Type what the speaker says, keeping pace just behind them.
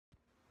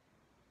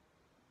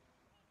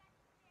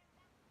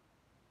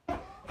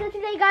So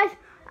today, guys,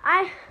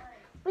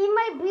 we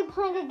might be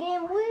playing a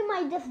game. We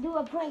might just do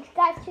a prank,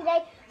 guys,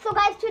 today. So,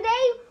 guys,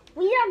 today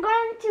we are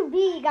going to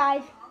be,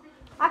 guys.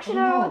 Actually,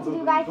 I don't know what to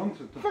do, guys.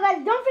 So,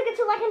 guys, don't forget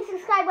to like and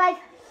subscribe, guys,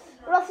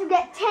 or else you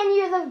get 10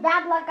 years of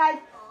bad luck, guys.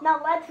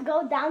 Now let's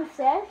go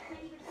downstairs.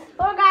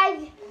 Or,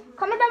 guys,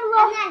 comment down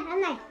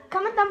below.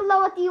 Comment down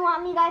below what do you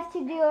want me, guys, to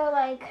do.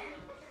 Like,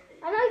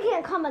 I know you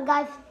can't comment,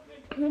 guys,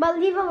 but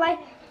leave a like,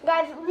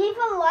 guys. Leave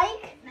a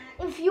like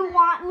if you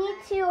want me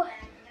to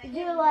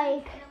do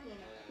like.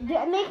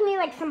 Make me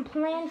like some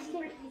plans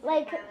to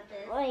like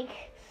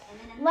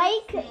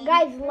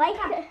guys, like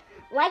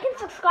and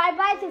subscribe,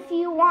 guys, if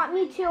you want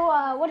me to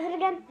what is it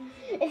again,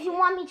 if you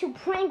want me to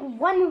prank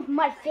one of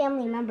my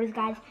family members,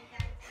 guys.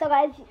 So,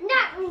 guys,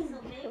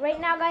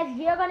 right now, guys,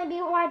 we are going to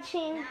be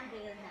watching.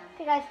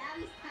 Okay, guys,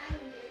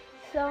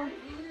 so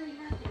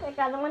hey,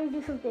 guys, I want to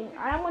do something.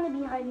 I'm going to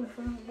be hiding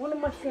from one of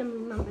my family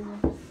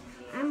members.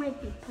 I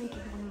might be pranking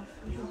one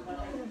of my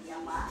family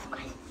members. So,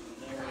 guys,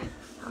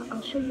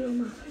 I'll show you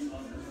them.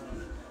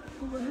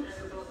 What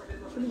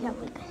do you have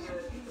with this?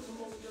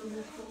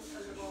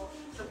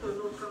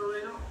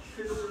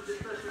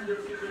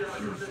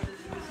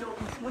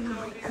 That's one of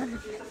my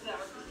cousins.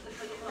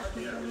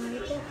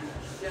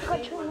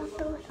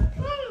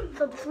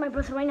 So this is my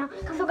brother right now.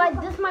 So, guys,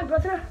 this is my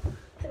brother.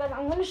 So, guys,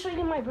 I'm going to show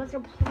you my brother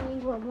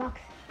playing Roblox.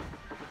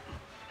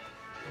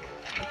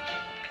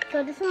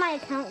 So this is my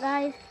account,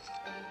 guys.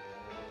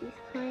 He's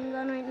playing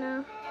on right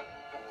now.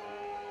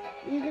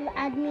 You can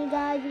add me,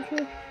 guys, if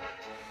you...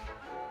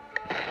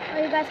 Or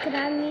you guys can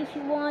add me if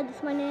you want. This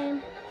is my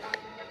name.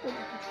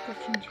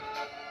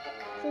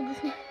 So this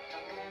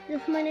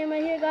is my name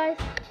right here, guys.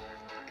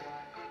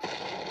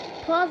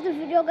 Pause the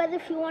video, guys,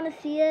 if you want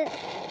to see it.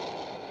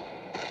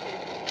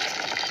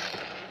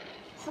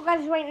 So,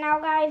 guys, right now,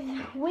 guys,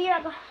 we are...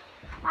 I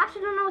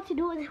actually don't know what to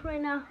do with it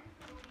right now.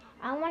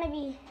 I want to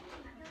be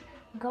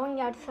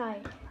going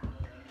outside.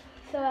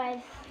 So,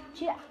 guys,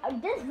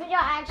 this video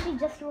I actually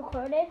just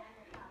recorded.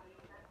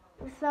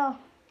 So...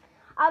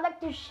 I'd like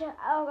to show,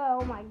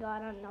 oh my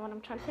god, I don't know what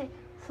I'm trying to say.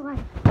 So, guys,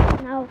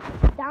 now,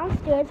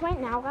 downstairs right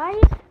now,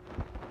 guys,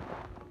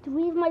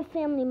 3 of my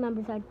family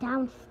members are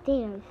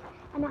downstairs.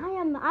 And I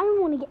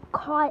don't want to get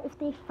caught if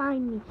they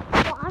find me.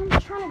 So I'm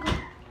trying to go,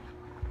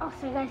 oh,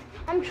 sorry, guys.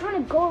 I'm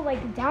trying to go,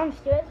 like,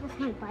 downstairs with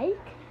my bike.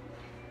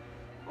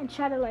 And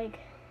try to, like,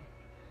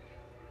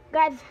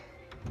 guys,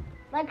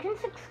 like and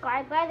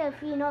subscribe, guys,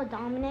 if you know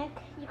Dominic.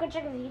 You can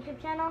check his YouTube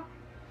channel.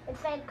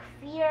 It's like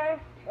Fear.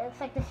 It's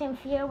like the same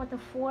Fear with the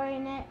 4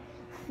 in it.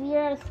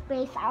 Fear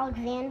space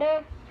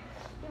Alexander.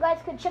 You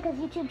guys could check his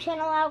YouTube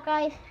channel out,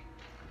 guys.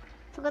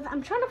 So, guys,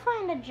 I'm trying to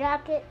find a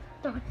jacket.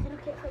 Oh, is it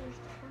okay if I use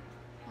this one?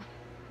 Yeah.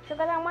 So,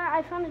 guys,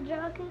 I found a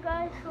jacket,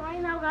 guys. So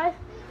right now, guys,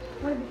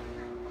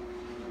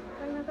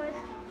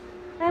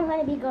 I'm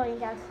gonna be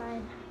going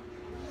outside.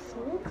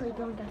 Sneakily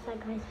going outside,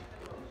 guys.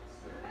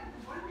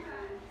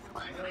 So,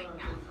 guys, right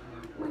now,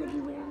 I'm gonna be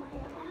wearing my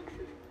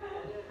glasses.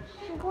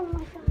 I'm going to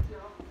my phone.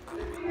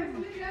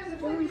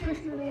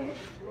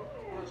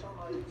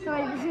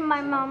 Sorry, this is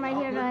my mom right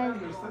here, guys.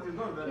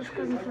 She's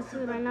cooking some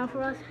food right now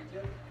for us.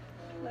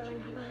 But right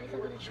now, guys, I'm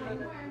gonna try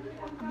to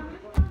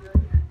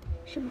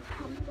should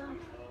help me, guys.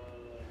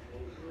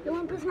 The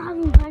one person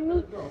hiding behind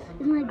me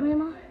is my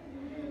grandma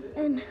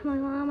and my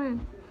mom and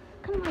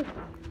kind of like.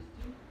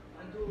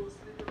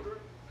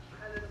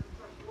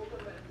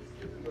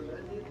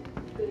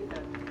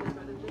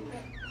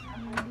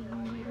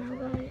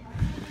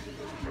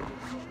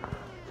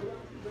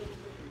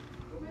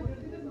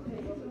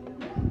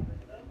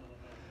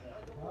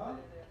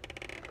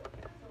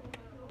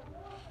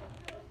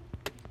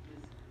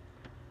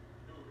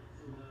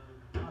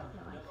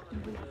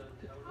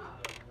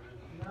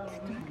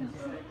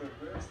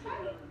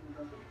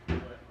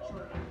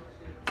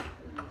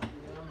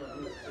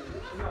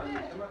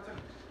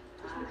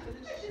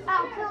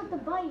 I'll kill the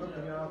bike.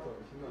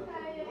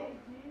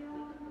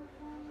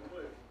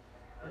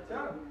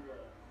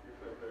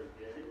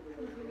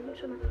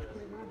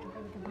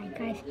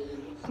 Guys,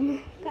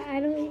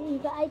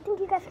 I think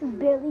you guys can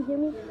barely hear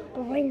me,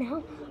 but right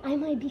now I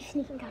might be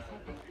sneaking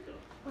outside.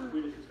 I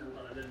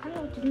don't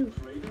know what to do.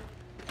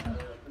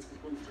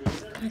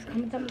 So, guys,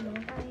 comment down below,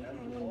 guys.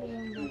 I'm gonna be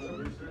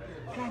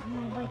driving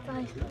my bike,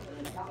 guys.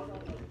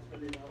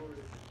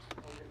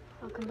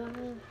 I'll come down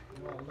here.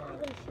 I'm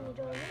gonna see me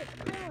doing it.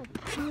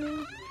 It's kind of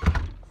like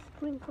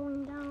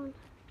sprinkling down.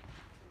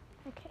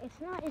 Okay, it's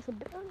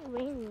barely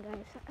raining,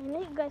 guys. I know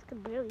you guys can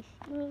barely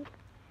see me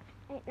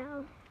right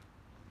now.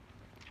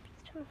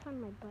 Just trying to find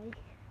my bike.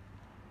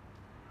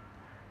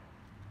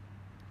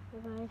 Hey,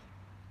 guys.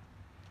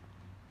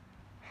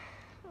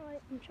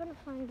 Alright, I'm trying to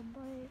find the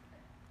bike.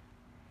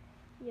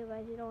 You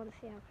guys, you don't want to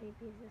see how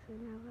creepy this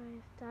is now,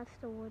 guys. That's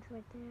the woods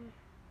right there. You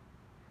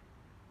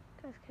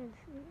guys can't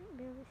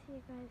barely see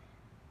it, guys.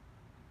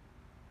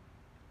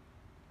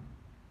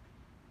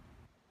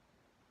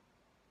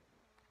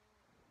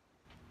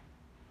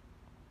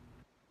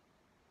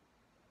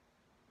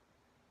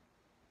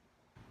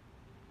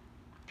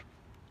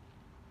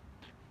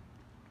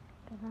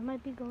 I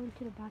might be going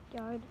to the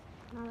backyard.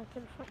 Now look to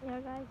the front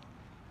there, guys.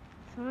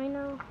 So right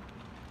now,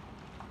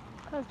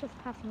 car's just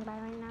passing by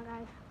right now,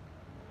 guys.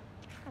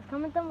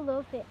 Comment down below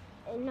if it,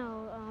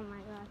 no, oh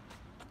my god.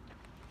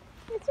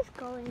 It's just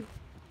going.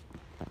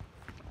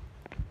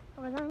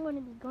 Otherwise, I'm going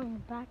to be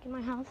going back in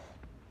my house.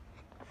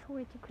 It's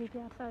way too creepy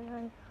outside,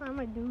 guys. What am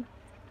I doing?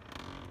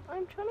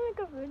 I'm trying to make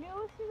a video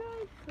with you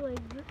guys, so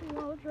like, just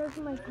while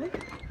driving my car.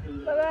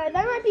 But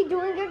that might be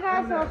doing it,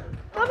 guys, so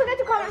don't forget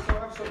to comment.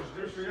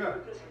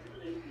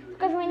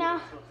 Because right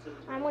now,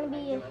 I'm going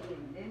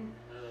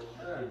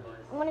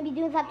to be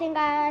doing something,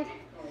 guys.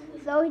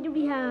 So here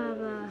we have,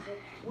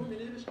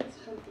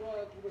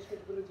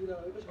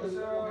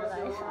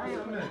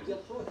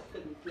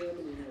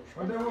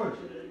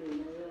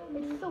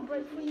 it's so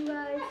bright for you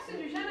guys.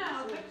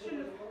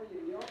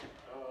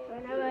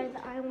 Right now, guys,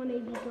 I want to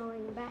be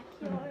going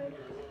backyard.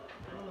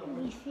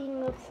 Be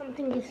seeing if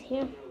something is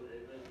here.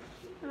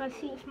 Let's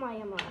see if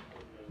my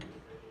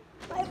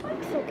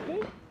bike's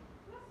okay.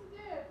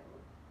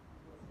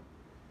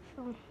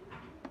 So,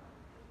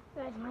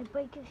 guys, my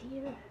bike is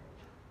here.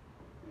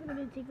 It's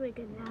gonna take like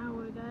an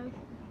hour, guys.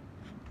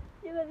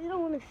 You guys, you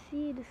don't want to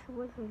see this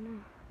woods right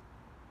now.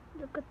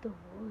 Look at the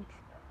woods.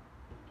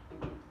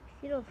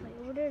 See those like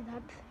over there?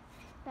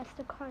 That's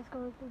the cars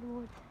going through the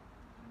woods.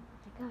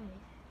 The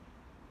guys,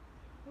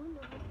 I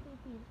wonder how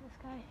creepy is this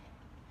guy.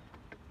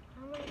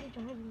 I'm gonna be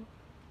driving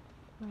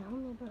my whole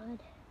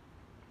neighborhood.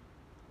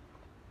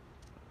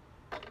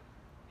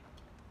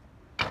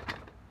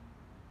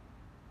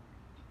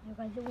 You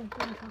guys, it won't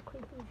believe how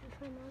creepy is this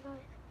right now,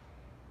 guys.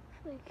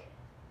 It's like,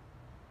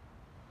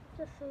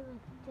 just say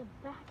like the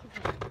back of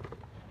it.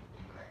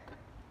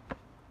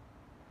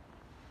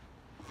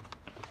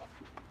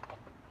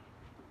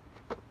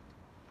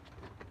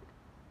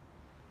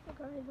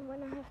 Guys, I'm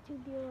gonna have to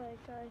be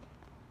like, guys,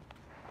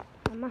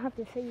 I'm gonna have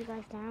to sit you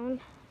guys down.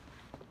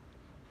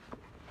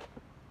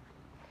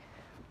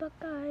 But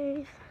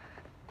guys,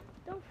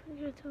 don't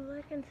forget to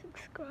like and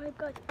subscribe,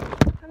 guys.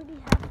 On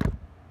behalf of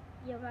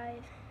you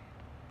guys,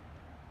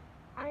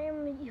 I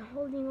am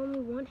holding only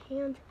one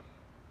hand,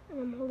 and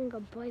I'm holding a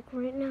bike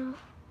right now.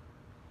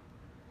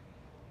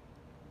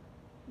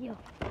 Yo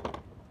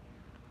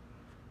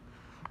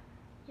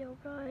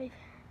guys,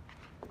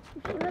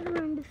 if you ever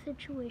in this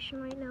situation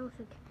right now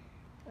with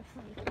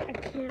like a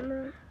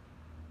camera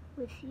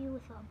with you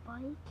with a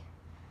bike,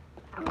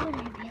 I'm gonna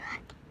be like,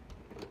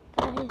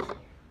 guys,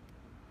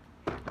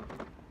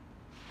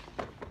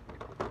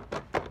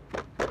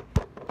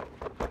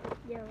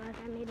 yo guys,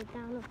 I made it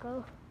down. Let's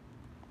go.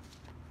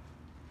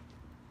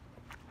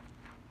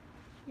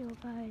 Yo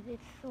guys,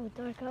 it's so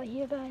dark out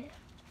here, guys,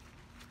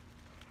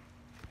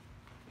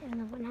 and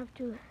I'm gonna have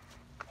to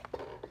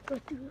go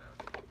through.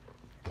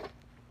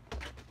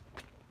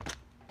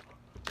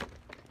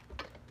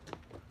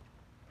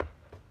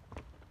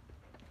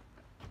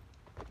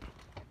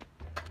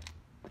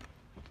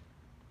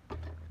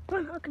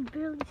 I can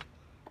barely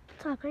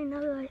talk right now,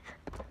 guys.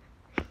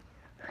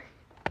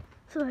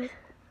 Sorry.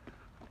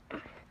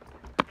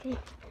 Okay,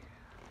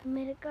 I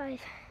made it, guys.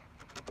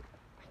 Oh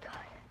my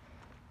god.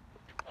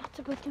 I have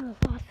to go through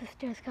a lot of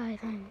stairs, guys.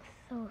 I'm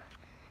so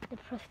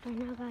depressed right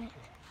now, guys.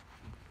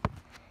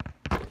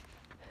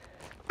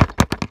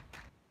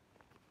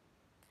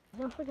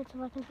 Don't forget to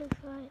like and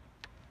subscribe.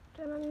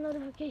 Turn on the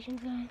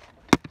notifications, guys.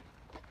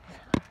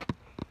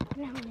 So,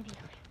 now I'm gonna be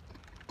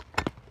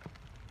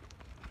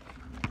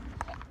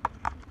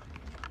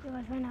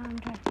guys, right now I'm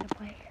driving the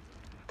bike.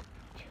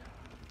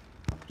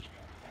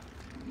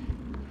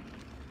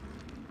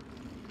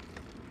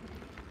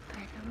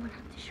 Guys, I'm gonna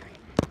have to show you.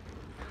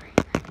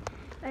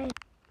 Guys,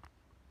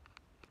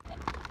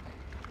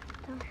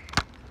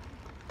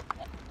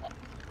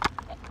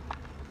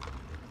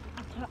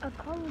 I'll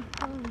call him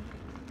right now.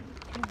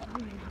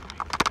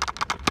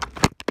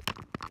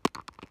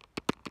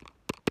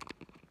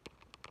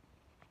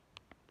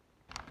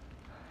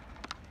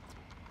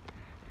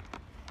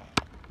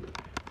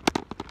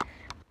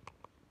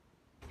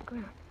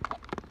 Ground.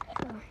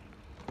 So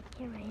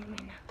here I am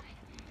right now,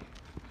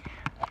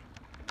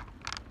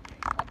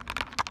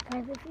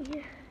 guys. If you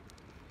hear,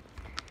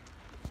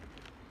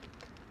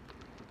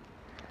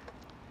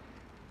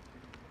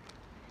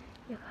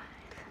 you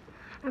guys,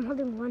 I'm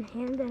holding one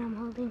hand and I'm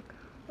holding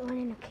one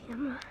in a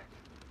camera.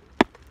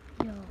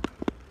 Yo, I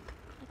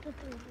thought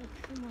there was like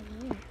someone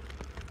here.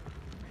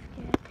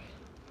 Scared me.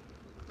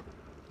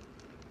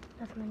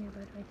 That's my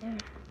neighborhood right there.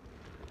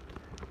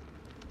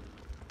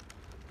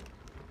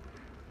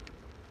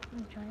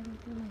 I'm driving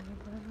through my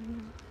neighborhood right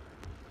now,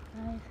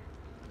 guys.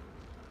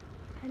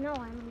 I know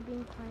I'm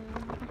being quiet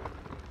right now.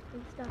 I'm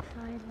just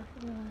outside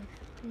laughing at my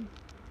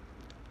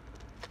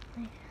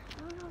like, I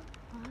don't know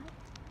why.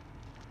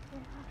 I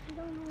actually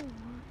don't know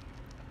why.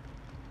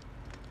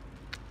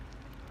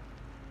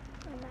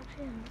 I'm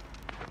actually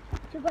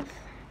two bus.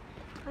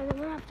 I'm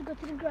gonna have to go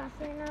to the grass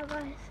right now,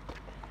 guys.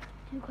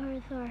 Two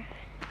cars are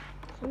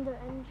in their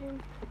engine.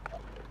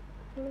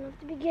 I'm gonna have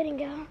to be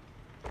getting out.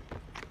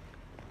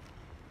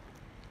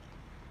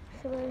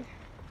 So guys,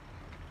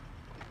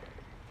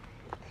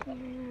 see you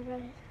right now,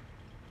 guys.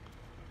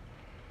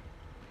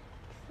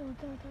 So So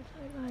it's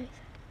outside, guys.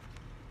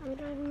 I'm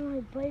driving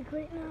my bike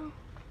right now.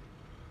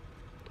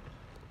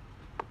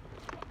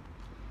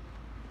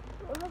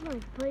 I love my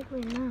bike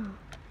right now.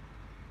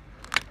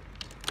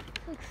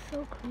 It's like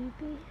so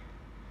creepy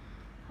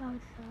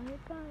outside,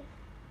 guys.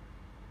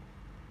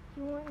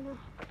 You want to know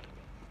how creepy?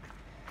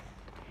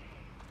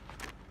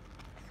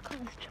 This car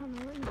is trying to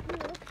let me do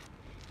it.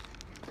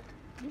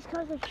 These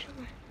cars are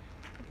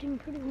doing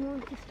pretty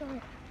long to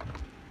start,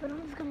 but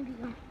I'm just gonna be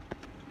going.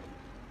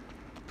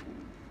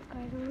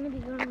 Guys, I'm gonna be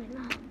going right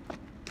now.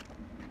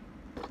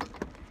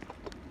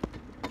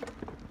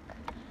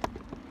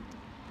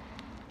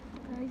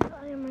 Guys,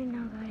 I am right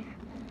now, guys.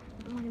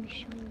 I'm gonna be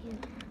showing you.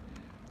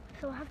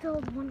 So I have to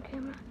hold one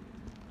camera.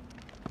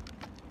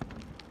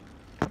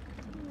 I'm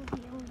gonna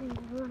be holding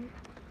one.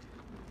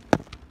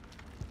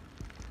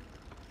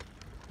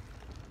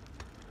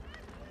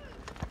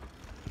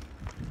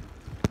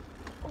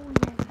 Oh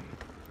yeah.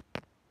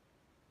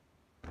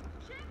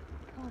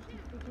 Pause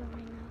this video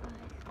right now,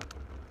 guys.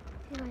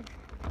 See you guys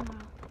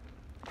tomorrow.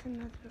 It's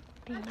another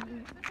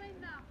video.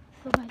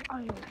 So guys,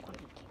 are you recording?